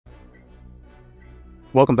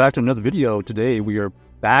Welcome back to another video. Today we are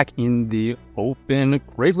back in the Open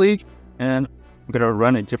Great League and we're going to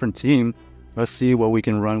run a different team. Let's see what we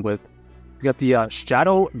can run with. We got the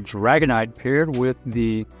Shadow Dragonite paired with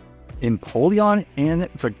the Empoleon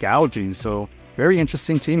and Dragonite. So very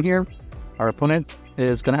interesting team here. Our opponent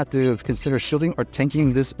is going to have to consider shielding or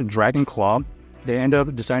tanking this Dragon Claw. They end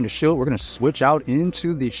up deciding to shield. We're going to switch out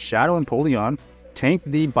into the Shadow Empoleon, tank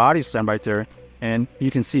the Body Slam right there. And you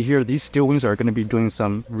can see here, these Steel Wings are going to be doing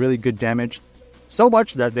some really good damage. So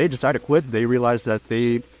much that they decide to quit. They realize that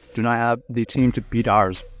they do not have the team to beat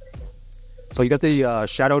ours. So you got the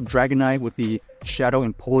Shadow Dragonite with the Shadow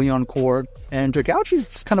Empoleon core. And Dragonite is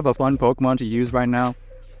just kind of a fun Pokemon to use right now.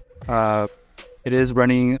 It is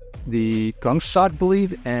running the Gunk Shot, I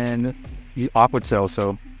believe, and the Aqua Tail.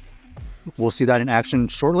 So we'll see that in action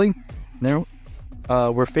shortly. Then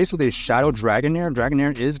we're faced with a Shadow Dragonair.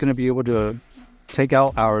 Dragonair is going to be able to take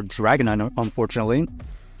out our Dragonite, unfortunately.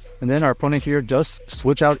 And then our opponent here does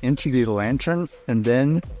switch out into the Lantern, and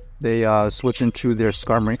then they switch into their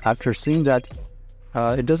Skarmory after seeing that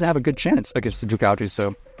it doesn't have a good chance against the Dragonite.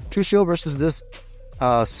 So 2 shield versus this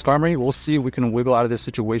Skarmory. We'll see if we can wiggle out of this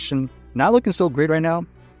situation. Not looking so great right now.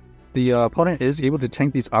 The opponent is able to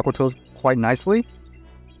tank these Aqua Tails quite nicely.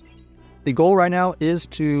 The goal right now is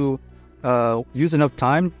to use enough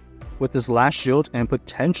time with this last shield, and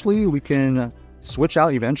potentially we can switch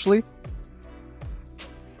out eventually.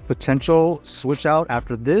 Potential switch out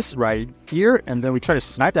after this right here, and then we try to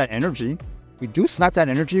snipe that energy. We do snipe that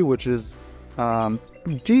energy, which is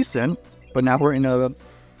decent, but now we're in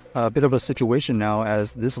a bit of a situation now,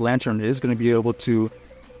 as this Lantern is going to be able to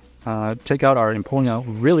take out our Empoleon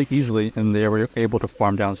really easily, and they were able to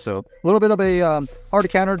farm down. So a little bit of a hard to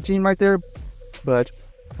counter team right there, but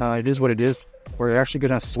it is what it is. We're actually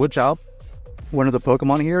going to switch out one of the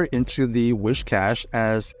Pokemon here into the Wish Cache,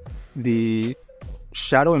 as the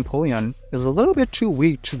Shadow Empoleon is a little bit too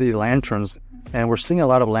weak to the Lanterns, and we're seeing a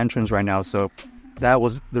lot of Lanterns right now, so that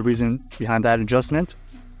was the reason behind that adjustment.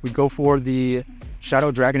 We go for the Shadow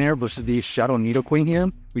Dragonair versus the Shadow Nidoqueen here.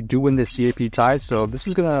 We do win this CAP tie, so this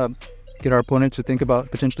is going to get our opponent to think about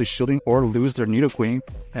potentially shielding or lose their Nidoqueen,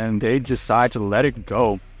 and they decide to let it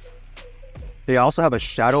go. They also have a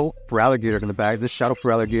Shadow Feraligatr in the bag. This Shadow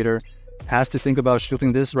Feraligatr has to think about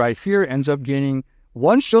shielding this right here, ends up gaining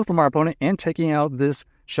 1 shield from our opponent and taking out this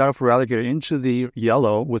Shadow Feraligatr into the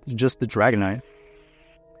yellow with just the Dragonite.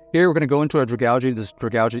 Here we're going to go into a Dragalge. This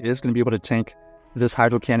Dragalge is going to be able to tank this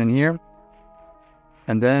Hydro Cannon here.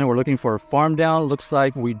 And then we're looking for a farm down. Looks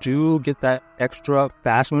like we do get that extra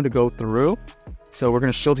fast move to go through. So we're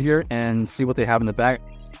going to shield here and see what they have in the back.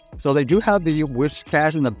 So they do have the Wish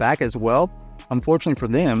Cache in the back as well. Unfortunately for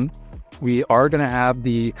them, we are going to have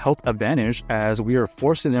the health advantage, as we are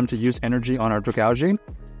forcing them to use energy on our Dragalge.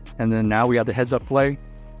 And then now we have the heads up play.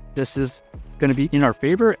 This is going to be in our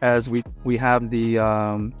favor, as we have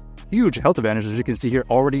the huge health advantage, as you can see here,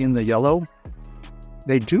 already in the yellow.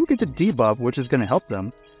 They do get the debuff, which is going to help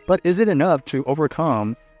them. But is it enough to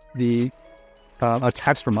overcome the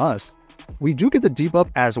attacks from us? We do get the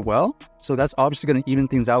debuff as well, so that's obviously going to even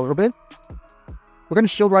things out a little bit. We're going to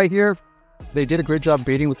shield right here. They did a great job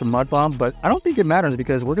baiting with the Mud Bomb, but I don't think it matters,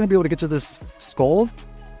 because we're going to be able to get to this Scold,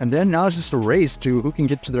 and then now it's just a race to who can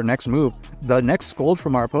get to their next move. The next Scold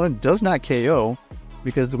from our opponent does not KO,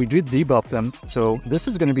 because we did debuff them, so this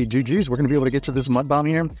is going to be GG's. We're going to be able to get to this Mud Bomb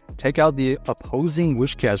here, take out the opposing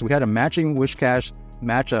Wish Cache. We had a matching Wish Cache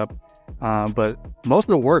matchup, but most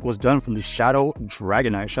of the work was done from the Shadow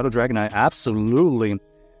Dragonite. Shadow Dragonite absolutely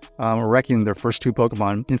wrecking their first 2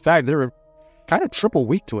 Pokemon. In fact, they're kind of triple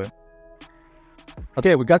weak to it.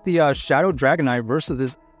 Okay, we got the Shadow Dragonite versus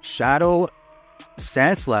this Shadow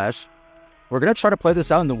Sandslash. We're going to try to play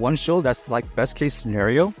this out in the 1 shield. That's like best case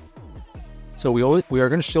scenario. So we are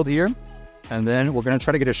going to shield here, and then we're going to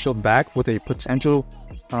try to get a shield back with a potential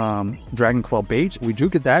Dragon Claw bait. We do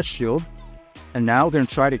get that shield, and now we're going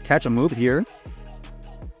to try to catch a move here.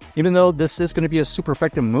 Even though this is going to be a super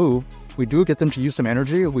effective move, we do get them to use some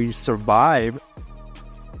energy. We survive,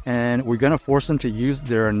 and we're going to force them to use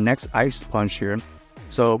their next Ice Punch here.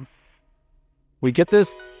 So we get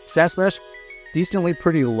this Sandslash decently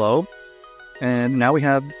pretty low, and now we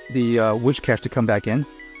have the Wish Cache to come back in.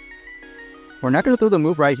 We're not going to throw the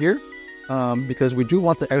move right here, because we do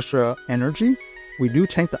want the extra energy. We do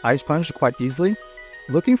tank the Ice Punch quite easily.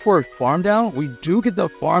 Looking for a farm down, we do get the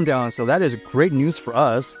farm down, so that is great news for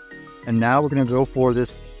us. And now we're going to go for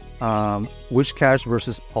this Wish Cache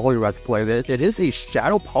versus Poliwrath play. It is a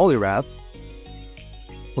Shadow Poliwrath.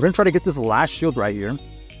 We're going to try to get this last shield right here.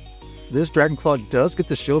 This Dragon Claw does get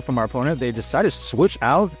the shield from our opponent. They decide to switch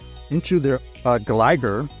out into their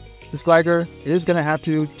Gligar. This Gligar is going to have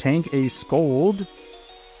to tank a Scold.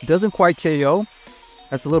 Doesn't quite KO.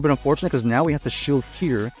 That's a little bit unfortunate because now we have to shield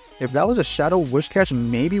here. If that was a Shadow Whiscash,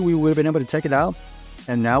 maybe we would have been able to take it out.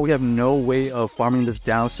 And now we have no way of farming this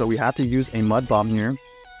down, so we have to use a Mud Bomb here.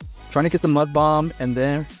 Trying to get the Mud Bomb, and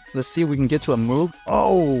then let's see if we can get to a move.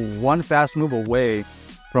 Oh, one fast move away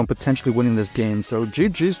from potentially winning this game. So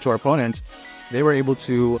GG's to our opponent. They were able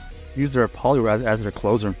to use their Empoleon as their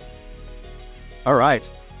closer. All right,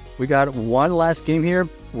 we got one last game here.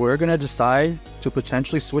 We're going to decide to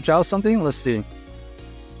potentially switch out something. Let's see.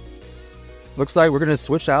 Looks like we're going to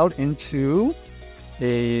switch out into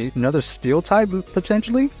another Steel type,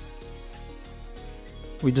 potentially.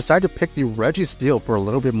 We decided to pick the Registeel for a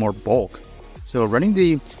little bit more bulk. So running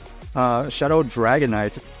the Shadow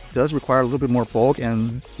Dragonite does require a little bit more bulk,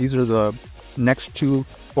 and these are the next two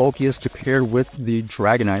bulkiest to pair with the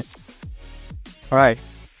Dragonite. Alright,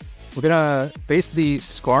 we're going to face the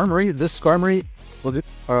Skarmory. This Skarmory will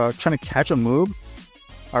trying to catch a move.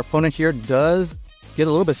 Our opponent here does get a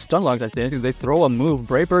little bit stun locked, I think. They throw a move.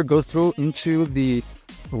 Brave Bird goes through into the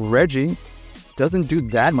Reggie. Doesn't do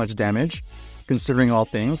that much damage, considering all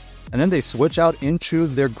things. And then they switch out into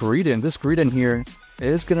their Greedent. This Greedent here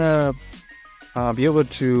is going to be able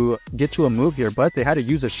to get to a move here, but they had to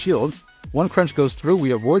use a shield. One Crunch goes through.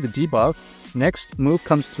 We avoid the debuff. Next move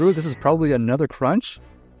comes through. This is probably another Crunch.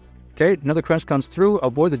 Okay, another Crunch comes through.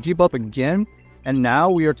 Avoid the debuff again. And now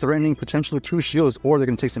we are threatening potentially two shields, or they're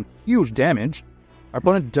going to take some huge damage. Our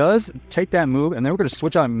opponent does take that move, and then we're going to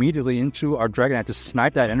switch out immediately into our Dragonite to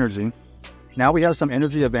snipe that energy. Now we have some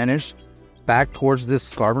energy advantage back towards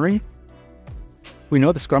this Skarmory. We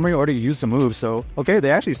know the Skarmory already used the move, so okay, they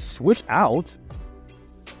actually switch out.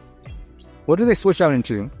 What did they switch out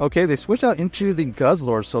into? Okay, they switched out into the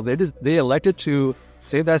Guzzlord, so they elected to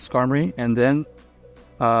save that Skarmory and then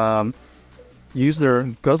use their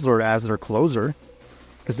Guzzlord as their closer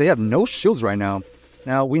because they have no shields right now.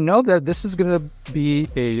 Now, we know that this is going to be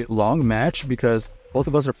a long match because both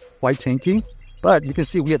of us are quite tanky, but you can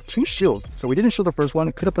see we had two shields. So we didn't show the first one.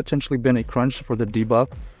 It could have potentially been a Crunch for the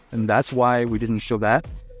debuff, and that's why we didn't show that.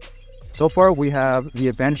 So far, we have the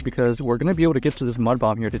advantage because we're going to be able to get to this Mud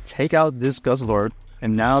Bomb here to take out this Guzzlord,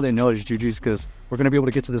 and now they know it's GG's because we're going to be able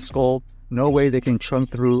to get to this Skull. No way they can chunk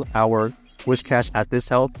through our Whiscash at this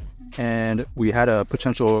health, and we had a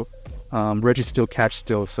potential Registeel catch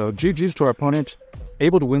still. So GG's to our opponent.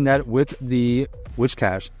 Able to win that with the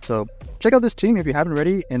Whiscash. So check out this team if you haven't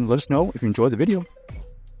already, and let us know if you enjoyed the video.